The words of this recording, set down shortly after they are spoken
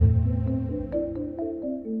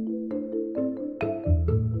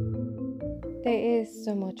There is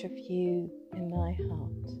so much of you in my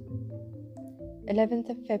heart. 11th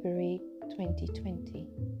of February 2020.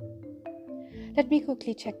 Let me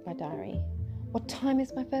quickly check my diary. What time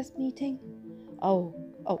is my first meeting? Oh,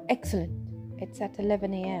 excellent. It's at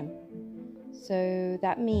 11 a.m. So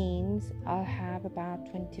that means I'll have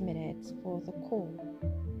about 20 minutes for the call.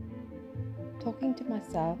 Talking to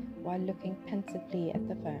myself while looking pensively at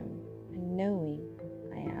the phone and knowing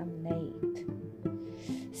I am late.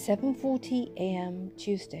 7:40 a.m.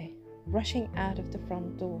 Tuesday, rushing out of the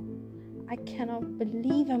front door. I cannot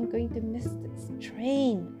believe I'm going to miss this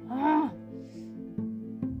train.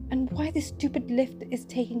 And why this stupid lift is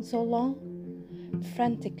taking so long?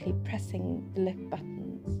 Frantically pressing the lift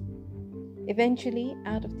buttons. Eventually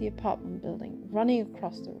out of the apartment building, running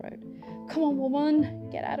across the road. Come on, woman,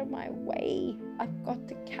 get out of my way. I've got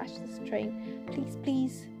to catch this train.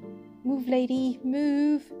 Please. Move, lady,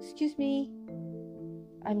 move. Excuse me.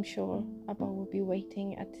 I'm sure Abba will be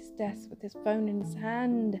waiting at his desk with his phone in his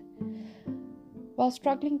hand. While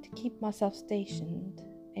struggling to keep myself stationed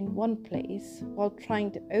in one place while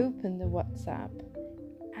trying to open the WhatsApp,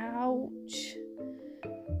 ouch,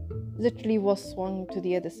 literally was swung to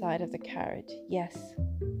the other side of the carriage. Yes,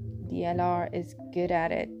 DLR is good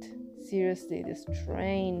at it. Seriously, this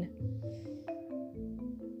train.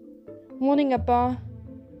 Morning, Abba.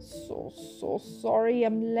 So sorry,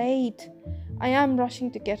 I'm late. I am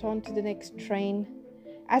rushing to get on to the next train.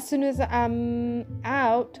 As soon as I'm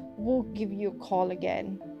out, we'll give you a call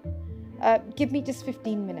again. Give me just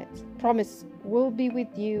 15 minutes. Promise, we'll be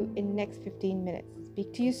with you in next 15 minutes.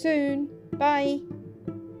 Speak to you soon. Bye.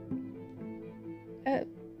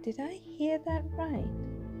 Did I hear that right?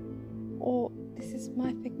 Or this is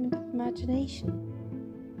my figment of imagination?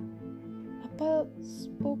 Abba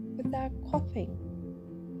spoke without coughing.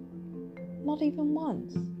 Not even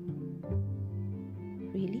once.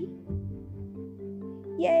 Really?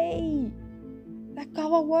 Yay! That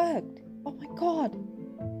cover worked. Oh my god,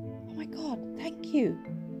 thank you.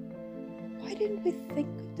 Why didn't we think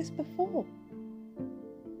of this before?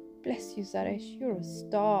 Bless you, Zaresh, you're a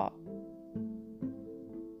star.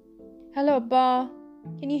 Hello, Abba.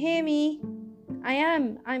 Can you hear me?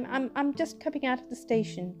 I'm just coming out of the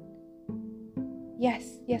station.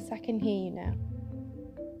 Yes, I can hear you now.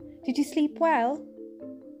 Did you sleep well?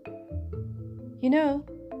 You know,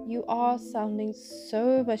 you are sounding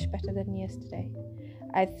so much better than yesterday.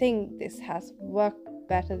 I think this has worked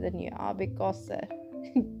better than you are because,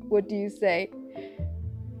 what do you say?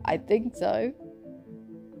 I think so.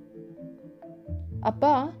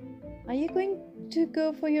 Abba, are you going to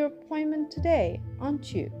go for your appointment today,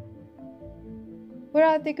 aren't you? Where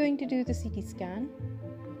are they going to do the CT scan?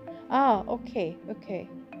 Okay.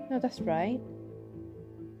 No, that's right.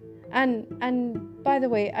 And by the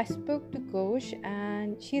way, I spoke to Ghosh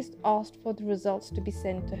and she's asked for the results to be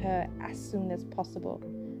sent to her as soon as possible.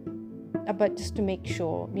 But just to make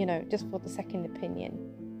sure, just for the second opinion.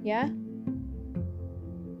 Yeah?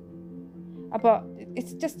 But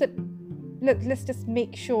it's just that let's just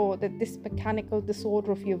make sure that this mechanical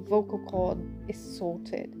disorder of your vocal cord is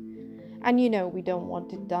sorted. And we don't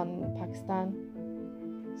want it done in Pakistan.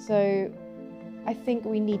 So I think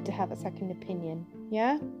we need to have a second opinion.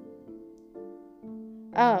 Yeah?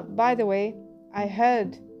 By the way, I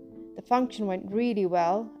heard the function went really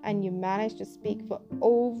well and you managed to speak for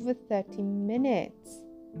over 30 minutes.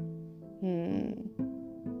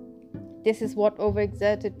 This is what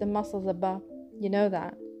overexerted the muscles above. You know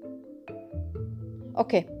that.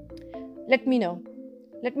 Okay, let me know.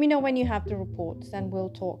 Let me know when you have the reports and we'll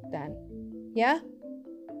talk then. Yeah?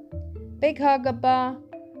 Big hug, Abba.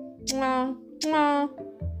 Mwah, mwah.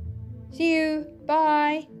 See you.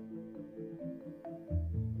 Bye.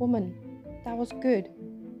 Woman, that was good.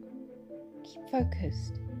 Keep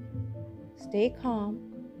focused. Stay calm.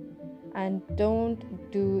 And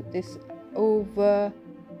don't do this over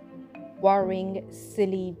worrying,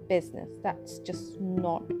 silly business. That's just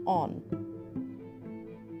not on.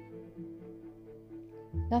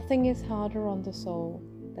 Nothing is harder on the soul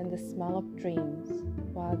than the smell of dreams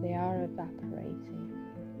while they are evaporating.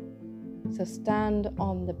 So stand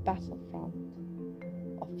on the battlefront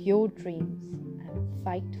of your dreams and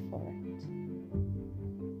fight for it.